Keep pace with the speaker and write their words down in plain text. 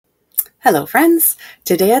Hello friends!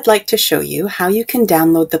 Today I'd like to show you how you can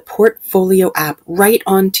download the Portfolio app right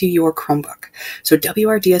onto your Chromebook. So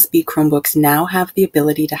WRDSB Chromebooks now have the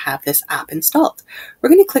ability to have this app installed. We're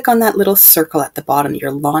going to click on that little circle at the bottom,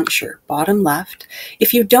 your launcher, bottom left.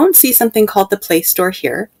 If you don't see something called the Play Store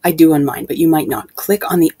here, I do on mine, but you might not. Click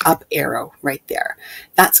on the up arrow right there.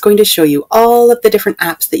 That's going to show you all of the different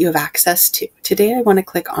apps that you have access to. Today I want to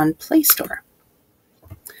click on Play Store.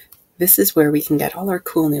 This is where we can get all our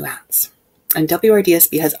cool new apps. And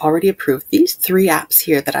WRDSB has already approved these 3 apps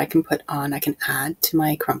here that I can put on. I can add to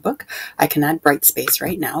my Chromebook. I can add Brightspace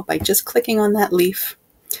right now by just clicking on that leaf.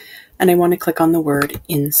 And I want to click on the word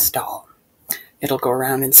install. It'll go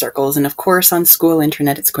around in circles. And of course, on school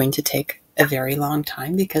internet, it's going to take a very long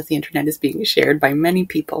time because the internet is being shared by many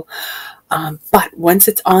people. But once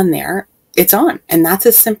it's on there, it's on, and that's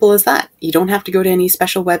as simple as that. You don't have to go to any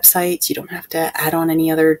special websites. You don't have to add on any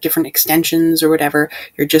other different extensions or whatever.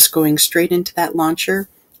 You're just going straight into that launcher,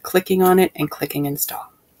 clicking on it and clicking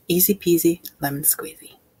install. Easy peasy, lemon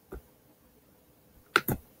squeezy.